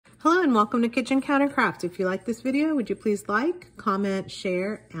Hello and welcome to Kitchen Counter Crafts. If you like this video, would you please like, comment,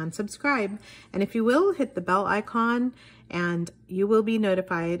 share, and subscribe? And if you will, hit the bell icon and you will be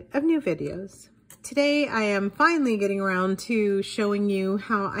notified of new videos. Today I am finally getting around to showing you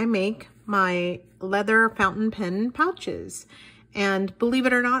how I make my leather fountain pen pouches. And believe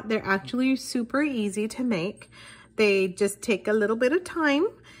it or not, they're actually super easy to make. They just take a little bit of time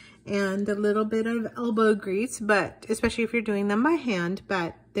and a little bit of elbow grease, but especially if you're doing them by hand,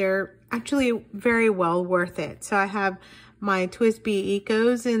 but they're actually very well worth it. So I have my TWSBI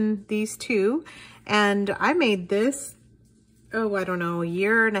Ecos in these two, and I made this, I don't know, a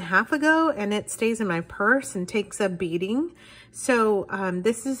year and a half ago, and it stays in my purse and takes a beating. So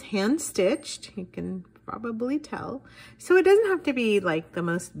this is hand stitched, you can probably tell. So it doesn't have to be like the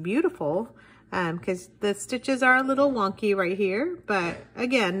most beautiful, because the stitches are a little wonky right here, but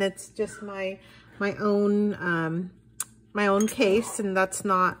again, it's just my own case, and that's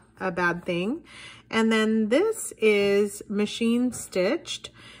not a bad thing. And then this is machine stitched,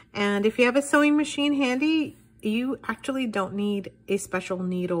 and if you have a sewing machine handy, you actually don't need a special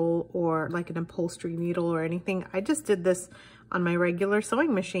needle or like an upholstery needle or anything. I just did this on my regular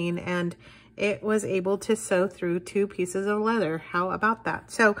sewing machine, and it was able to sew through 2 pieces of leather. How about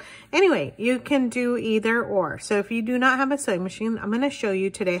that? So anyway, you can do either or. So if you do not have a sewing machine, I'm going to show you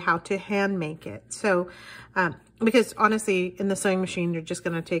today how to hand make it. So because honestly, in the sewing machine, you're just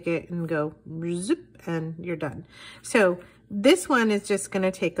going to take it and go zip and you're done. So this one is just going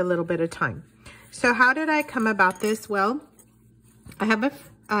to take a little bit of time. So how did I come about this? Well, I have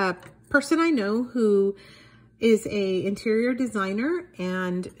a person I know who is a interior designer,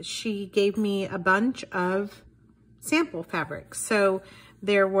 and she gave me a bunch of sample fabrics. So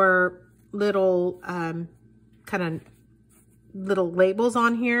there were little kind of little labels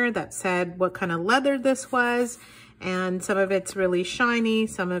on here that said what kind of leather this was, and some of it's really shiny,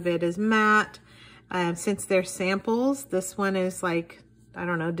 some of it is matte. Since they're samples, this one is like, I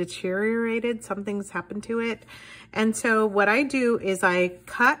don't know, deteriorated, something's happened to it. And so what I do is I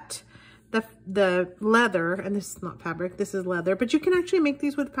cut the leather, and this is not fabric, this is leather, but you can actually make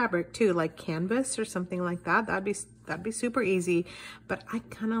these with fabric too, like canvas or something like that. That'd be super easy. But I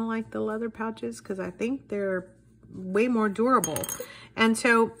kind of like the leather pouches because I think they're way more durable. And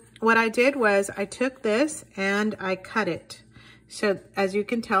so what I did was I took this and I cut it. So as you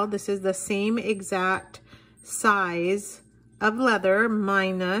can tell, this is the same exact size of leather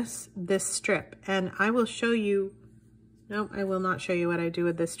minus this strip. And I will show you, no, I will not show you what I do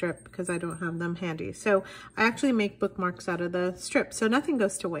with this strip because I don't have them handy. So I actually make bookmarks out of the strip, so nothing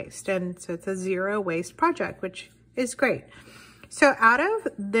goes to waste. And so it's a zero waste project, which is great. So out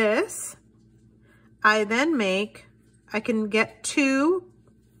of this, I then I can get 2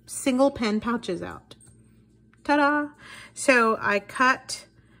 single pen pouches out. Ta-da! So I cut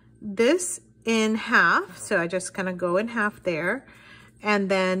this in half. So I just kind of go in half there.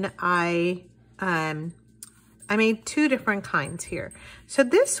 And then I made 2 different kinds here. So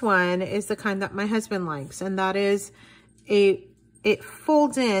this one is the kind that my husband likes, and that is it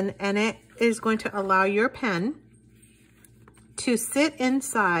folds in, and it is going to allow your pen to sit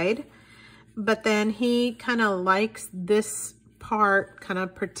inside, but then he kind of likes this part kind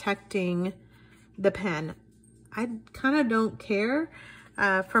of protecting the pen. I kind of don't care.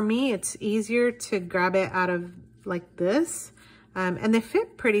 For me, it's easier to grab it out of like this, and they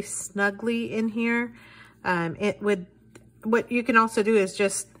fit pretty snugly in here. What you can also do is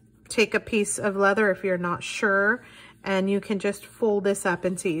just take a piece of leather if you're not sure, and you can just fold this up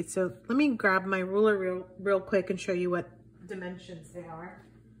and see. So let me grab my ruler real quick and show you what dimensions they are.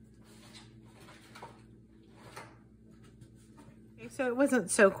 Okay, so it wasn't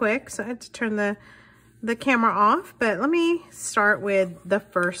so quick, so I had to turn the camera off, but let me start with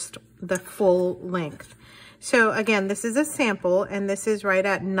the full length. So again, this is a sample, and this is right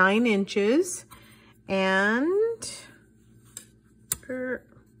at 9 inches. And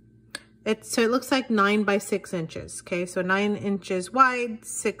so it looks like 9 by 6 inches. Okay, so 9 inches wide,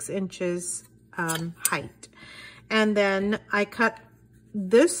 6 inches height. And then I cut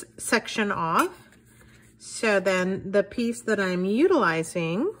this section off. So then the piece that I'm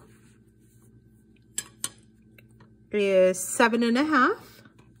utilizing is 7.5.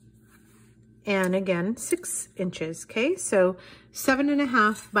 And again, 6 inches, okay? So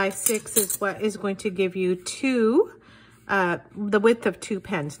 7.5 by 6 is what is going to give you the width of 2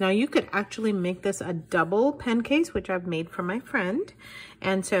 pens. Now you could actually make this a double pen case, which I've made for my friend.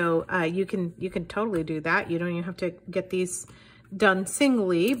 And so you can totally do that. You don't even have to get these done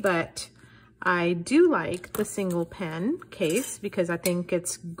singly, but I do like the single pen case because I think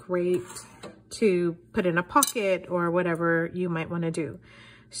it's great to put in a pocket or whatever you might want to do.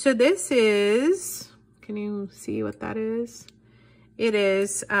 So this is, can you see what that is? It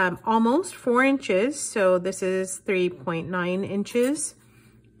is almost 4 inches. So this is 3.9 inches.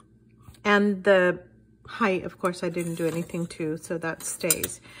 And the height, of course, I didn't do anything to, so that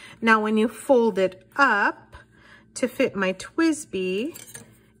stays. Now, when you fold it up to fit my TWSBI,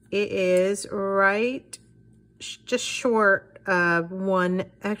 it is right, just short of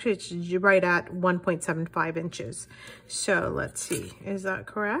actually it's right at 1.75 inches. So let's see, is that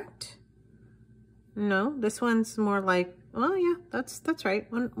correct? No, this one's more like, well, yeah, that's right.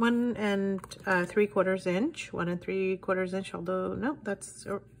 1 3/4 inch, 1 3/4 inch, although no, that's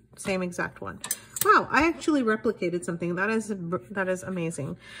the same exact one. Wow, I actually replicated something. That is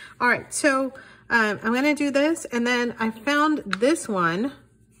amazing. All right, so I'm gonna do this, and then I found this one,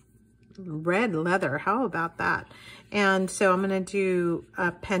 red leather. How about that? And so I'm gonna do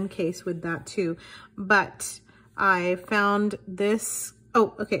a pen case with that too. But I found this.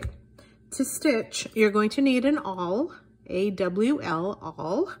 Oh, okay. To stitch, you're going to need an awl, A-W-L,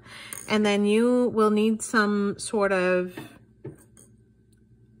 awl, and then you will need some sort of,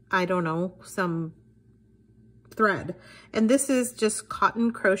 I don't know, some thread. And this is just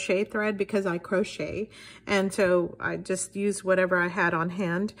cotton crochet thread because I crochet. And so I just used whatever I had on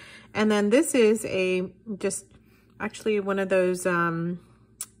hand. And then this is actually one of those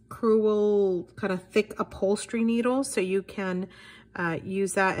Crewel kind of thick upholstery needles. So you can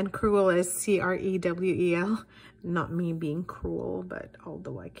use that. And Crewel is C-R-E-W-E-L. Not me being cruel, but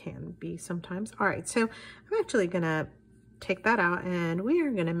although I can be sometimes. All right, so I'm actually gonna take that out and we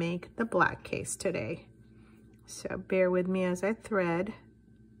are gonna make the black case today. So bear with me as I thread.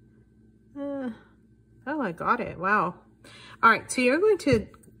 Oh, I got it, wow. All right, so you're going to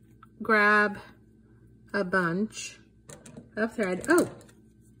grab a bunch of thread. Oh,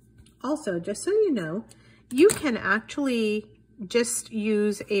 also, just so you know, you can actually just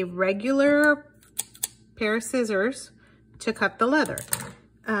use a regular pair of scissors to cut the leather.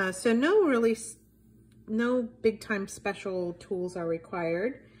 So no big time special tools are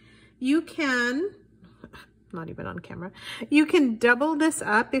required. You can, not even on camera, you can double this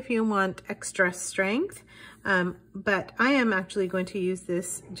up if you want extra strength, but I am actually going to use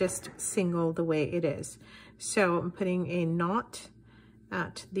this just single the way it is. So I'm putting a knot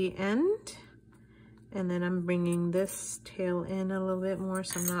at the end, and then I'm bringing this tail in a little bit more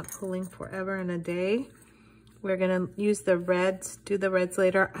so I'm not pulling forever and a day. We're gonna use the reds, do the reds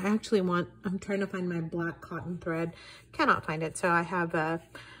later. I'm trying to find my black cotton thread. Cannot find it, so I have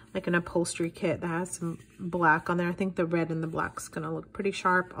like an upholstery kit that has some black on there. I think the red and the black's gonna look pretty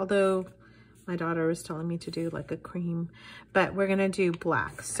sharp, although my daughter was telling me to do like a cream, but we're gonna do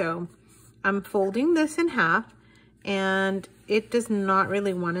black. So I'm folding this in half, and it does not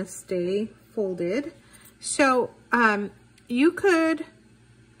really wanna stay folded. So you could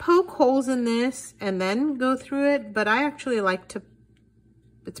poke holes in this and then go through it, but I actually like to,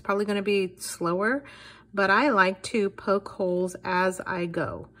 it's probably going to be slower, but I like to poke holes as I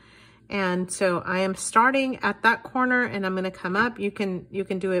go. And so I am starting at that corner and I'm going to come up. You can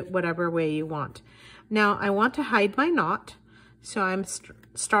do it whatever way you want. Now I want to hide my knot, so I'm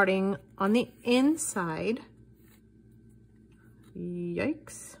starting on the inside.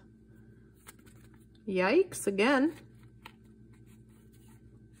 Yikes. Yikes again.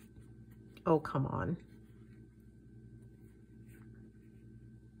 Oh, come on.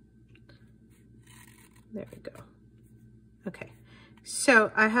 There we go. Okay,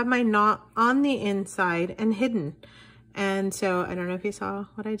 so I have my knot on the inside and hidden. And so I don't know if you saw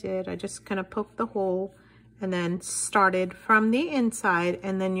what I did. I just kind of poked the hole and then started from the inside,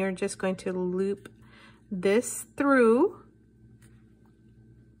 and then you're just going to loop this through.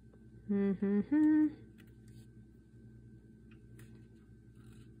 Is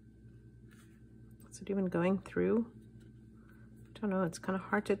it even going through? I don't know, it's kind of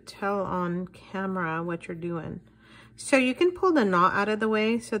hard to tell on camera what you're doing. So you can pull the knot out of the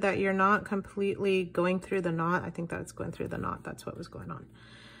way so that you're not completely going through the knot. I think that's going through the knot. That's what was going on.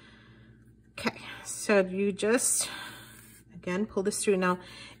 Okay, so you just, again, pull this through. Now,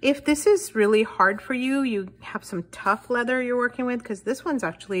 if this is really hard for you, you have some tough leather you're working with, because this one's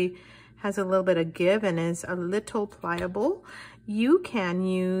actually has a little bit of give and is a little pliable, you can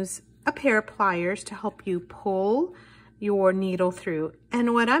use a pair of pliers to help you pull your needle through.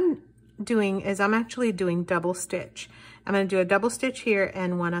 And what I'm doing is I'm actually doing double stitch. I'm going to do a double stitch here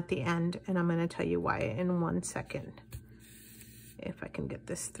and one at the end, and I'm going to tell you why in 1 second. If I can get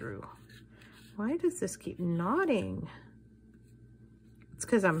this through. Why does this keep knotting? It's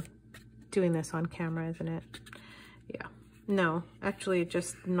because I'm doing this on camera, isn't it? Yeah. No, actually it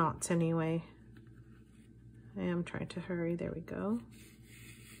just knots anyway. I am trying to hurry. There we go.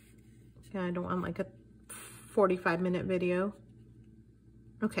 Yeah, I don't want like a 45-minute video.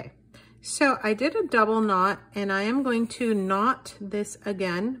 Okay, so I did a double knot, and I am going to knot this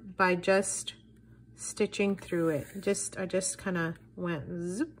again by just stitching through it. I just kind of went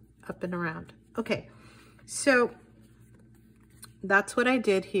zip up and around. Okay, so that's what I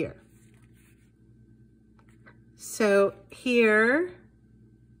did here. So here,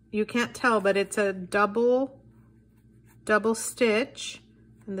 you can't tell, but it's a double stitch,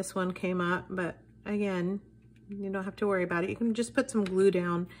 and this one came up, but again, you don't have to worry about it. You can just put some glue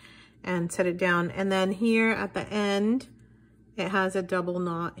down and set it down. And then here at the end, it has a double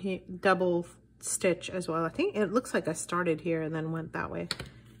knot, double stitch as well. I think it looks like I started here and then went that way.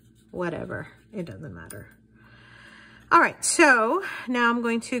 Whatever, it doesn't matter. All right, so now I'm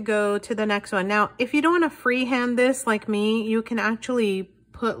going to go to the next one. Now, if you don't want to freehand this like me, you can actually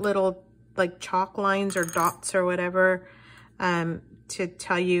put little like chalk lines or dots or whatever to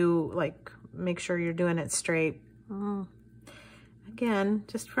tell you, like, make sure you're doing it straight. Again,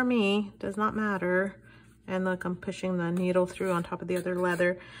 just for me, does not matter. And look, I'm pushing the needle through on top of the other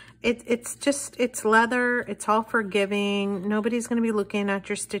leather. It's leather. It's all forgiving. Nobody's going to be looking at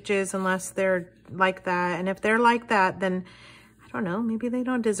your stitches unless they're like that. And if they're like that, then I don't know, maybe they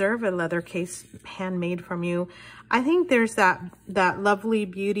don't deserve a leather case handmade from you. I think there's that lovely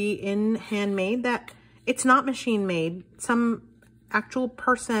beauty in handmade, that it's not machine made. Some actual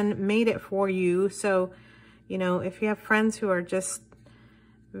person made it for you. So, you know, if you have friends who are just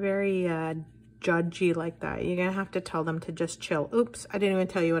very judgy like that, you're gonna have to tell them to just chill. Oops, I didn't even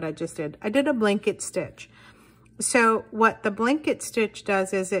tell you what I just did. I did a blanket stitch. So what the blanket stitch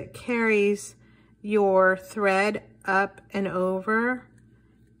does is it carries your thread up and over,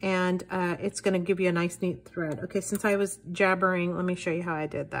 and it's gonna give you a nice neat thread. Okay, since I was jabbering, let me show you how I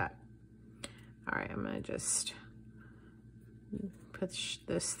did that. All right, I'm gonna just push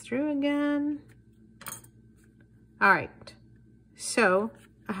this through again. All right, so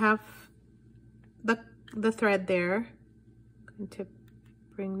I have the thread there. I'm going to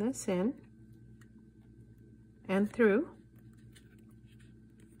bring this in and through.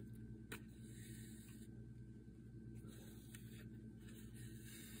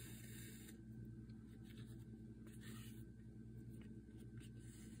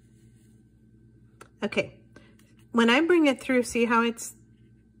 Okay, when I bring it through, see how it's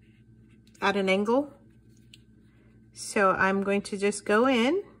at an angle? So I'm going to just go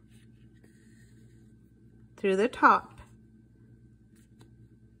in through the top.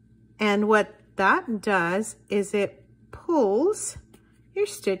 And what that does is it pulls your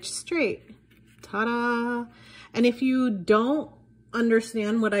stitch straight. Ta-da! And if you don't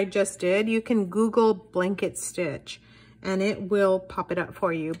understand what I just did, you can Google blanket stitch and it will pop it up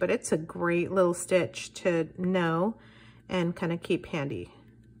for you. But it's a great little stitch to know and kind of keep handy.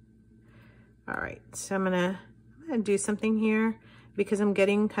 All right, so I'm gonna do something here because I'm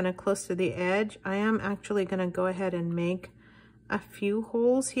getting kind of close to the edge. I am actually gonna go ahead and make a few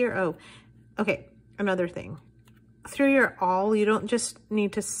holes here. Oh, okay, another thing. Through your awl, you don't just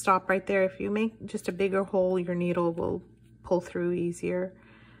need to stop right there. If you make just a bigger hole, your needle will pull through easier.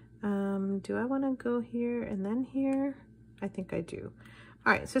 Do I wanna go here and then here? I think I do.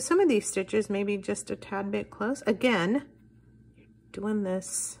 All right, so some of these stitches maybe just a tad bit close. Again, doing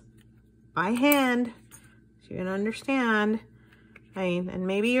this by hand, so you can understand. I mean, and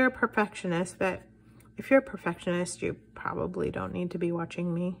maybe you're a perfectionist, but if you're a perfectionist, you probably don't need to be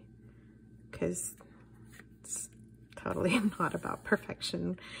watching me because it's totally not about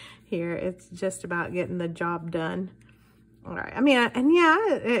perfection here. It's just about getting the job done. All right, I mean, and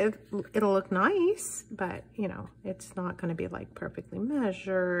yeah, it'll look nice, but you know, it's not gonna be like perfectly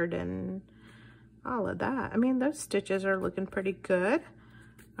measured and all of that. I mean, those stitches are looking pretty good.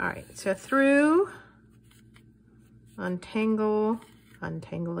 All right, so through, untangle,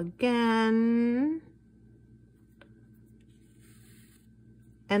 untangle again.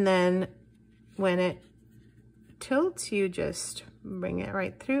 And then when it tilts, you just bring it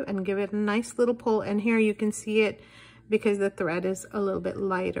right through and give it a nice little pull. And here you can see it because the thread is a little bit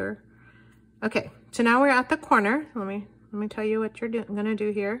lighter. Okay, so now we're at the corner. Let me tell you what you're gonna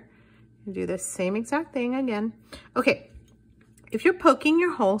do here. You do the same exact thing again. Okay, if you're poking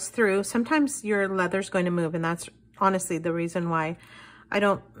your holes through, sometimes your leather's going to move, and that's honestly the reason why I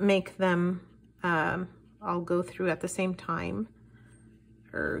don't make them all go through at the same time.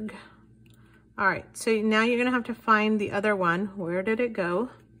 Erg. All right, so now you're gonna have to find the other one. Where did it go?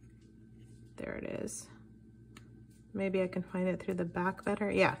 There it is. Maybe I can find it through the back better.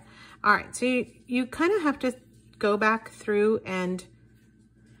 Yeah. All right, so you kind of have to go back through and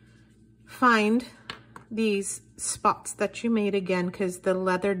find these spots that you made again, because the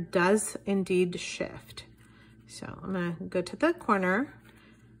leather does indeed shift. So I'm gonna go to the corner.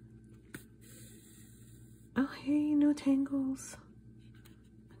 Oh, hey, no tangles.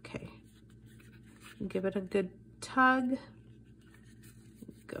 Okay, give it a good tug.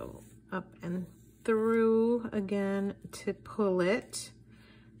 Go up and through again to pull it.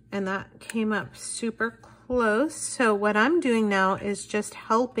 And that came up super close. So what I'm doing now is just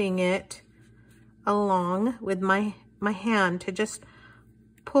helping it along with my hand to just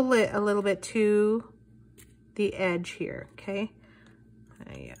pull it a little bit to the edge here, okay?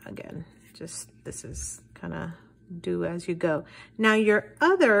 Yeah, again, just this is kind of do as you go. Now your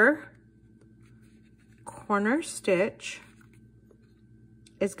other corner stitch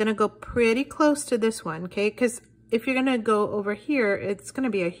is gonna go pretty close to this one, okay? Because if you're gonna go over here, it's gonna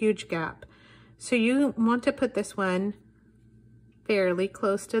be a huge gap. So you want to put this one fairly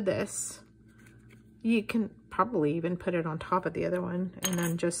close to this. You can probably even put it on top of the other one and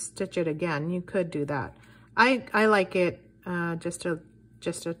then just stitch it again. You could do that. I like it just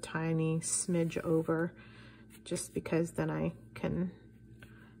a tiny smidge over, just because then I can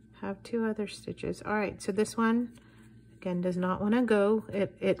have two other stitches. All right, so this one, again, does not want to go.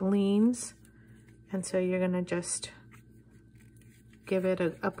 It leans, and so you're gonna just give it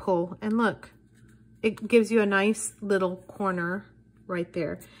a pull. And look, it gives you a nice little corner right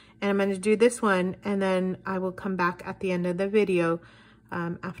there. And I'm gonna do this one, and then I will come back at the end of the video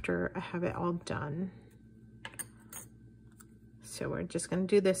after I have it all done. So we're just gonna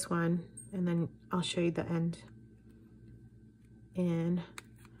do this one, and then I'll show you the end in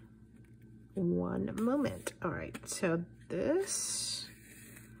one moment. All right, so this,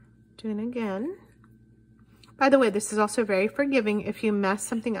 doing again. By the way, this is also very forgiving. If you mess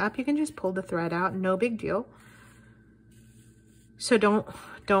something up, you can just pull the thread out, no big deal. So don't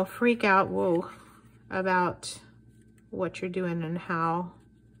freak out, whoa, about what you're doing and how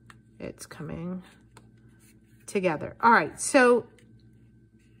it's coming together. All right, so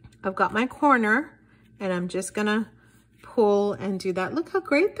I've got my corner, and I'm just gonna pull and do that. Look how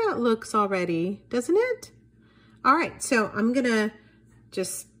great that looks already, doesn't it? All right, so I'm gonna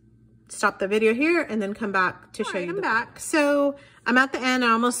just stop the video here and then come back to show you. I'm back. So I'm at the end.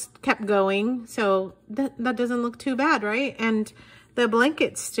 I almost kept going, so that doesn't look too bad, right? And the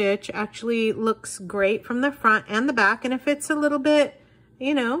blanket stitch actually looks great from the front and the back. And if it's a little bit,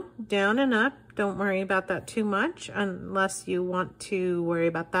 you know, down and up, don't worry about that too much. Unless you want to worry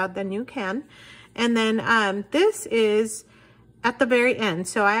about that, then you can. And then this is at the very end.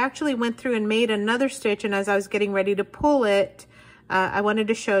 So I actually went through and made another stitch, and as I was getting ready to pull it, I wanted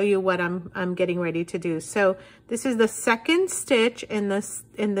to show you what I'm getting ready to do. So this is the second stitch in this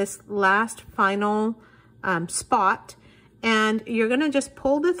last final spot, and you're gonna just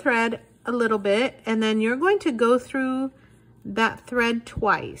pull the thread a little bit, and then you're going to go through that thread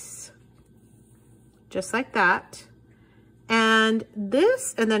twice, just like that. And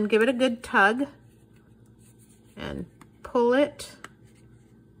this, and then give it a good tug and pull it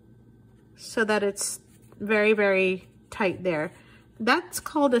so that it's very, very tight there. That's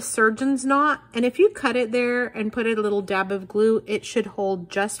called a surgeon's knot, and if you cut it there and put a little dab of glue, it should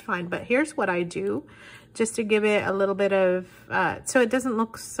hold just fine. But here's what I do, just to give it a little bit of, so it doesn't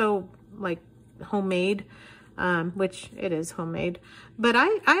look so like homemade, which it is homemade. But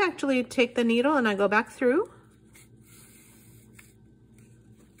I actually take the needle and I go back through.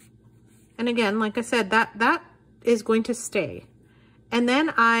 And again, like I said, that is going to stay. And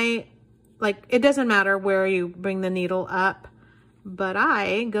then it doesn't matter where you bring the needle up, but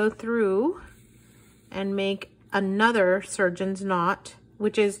I go through and make another surgeon's knot,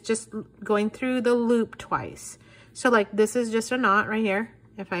 which is just going through the loop twice. So like this is just a knot right here.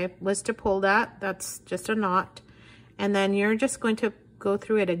 If I was to pull that, that's just a knot. And then you're just going to go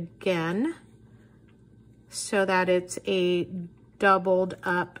through it again so that it's a doubled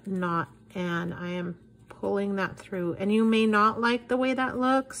up knot, and I am pulling that through. And you may not like the way that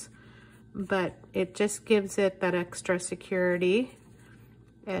looks, but it just gives it that extra security.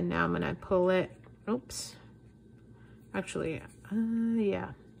 And now I'm gonna pull it, oops. Actually,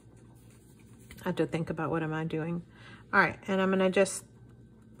 yeah. I have to think about what am I doing. All right, and I'm gonna just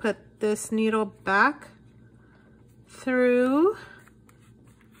put this needle back through.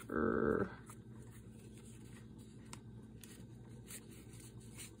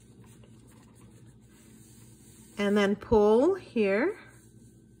 And then pull here.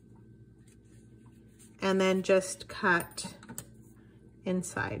 And then just cut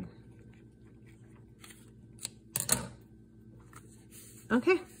inside.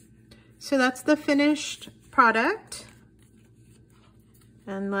 Okay, so that's the finished product.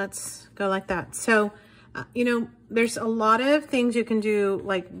 And let's go like that. So You know, there's a lot of things you can do,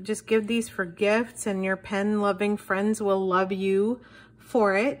 like just give these for gifts, and your pen loving friends will love you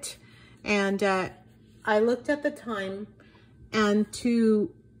for it. And I looked at the time, and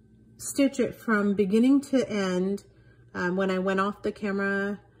to stitch it from beginning to end, when I went off the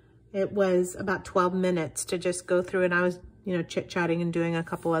camera, it was about 12 minutes to just go through, and I was, you know, chit-chatting and doing a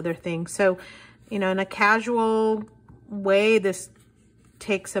couple other things. So, you know, in a casual way, this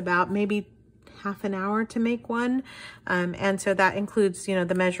takes about maybe half an hour to make one. And so that includes, you know,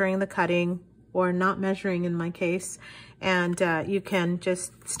 the measuring, the cutting, or not measuring in my case. And you can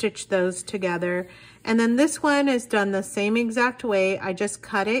just stitch those together. And then this one is done the same exact way. I just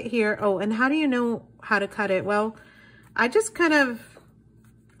cut it here. Oh, and how do you know how to cut it? Well, I just kind of,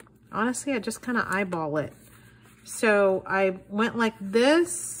 honestly, I just kind of eyeball it. So I went like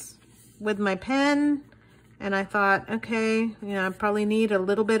this with my pen, and I thought, okay, you know, I probably need a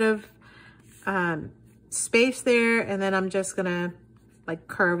little bit of space there, and then I'm just gonna like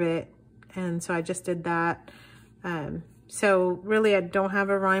curve it. And so I just did that. So really I don't have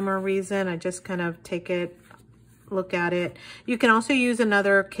a rhyme or reason. I just kind of take it, look at it. You can also use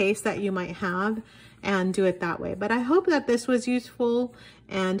another case that you might have and do it that way. But I hope that this was useful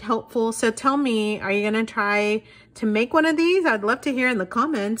and helpful. So tell me, are you gonna try to make one of these? I'd love to hear in the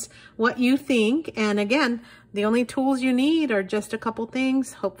comments what you think. And again, the only tools you need are just a couple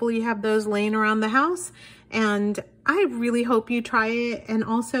things. Hopefully you have those laying around the house. And I really hope you try it. And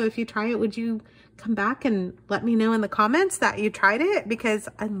also, if you try it, would you come back and let me know in the comments that you tried it? Because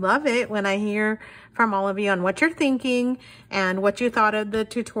I love it when I hear from all of you on what you're thinking and what you thought of the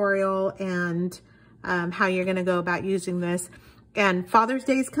tutorial, and how you're gonna go about using this. And Father's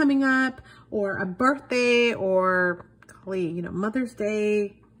Day is coming up, or a birthday, or golly, you know, Mother's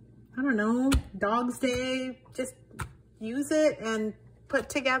Day, I don't know, Dog's Day. Just use it and put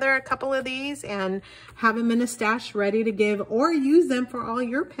together a couple of these and have them in a stash ready to give, or use them for all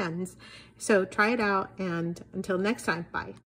your pens. So try it out, and until next time, bye.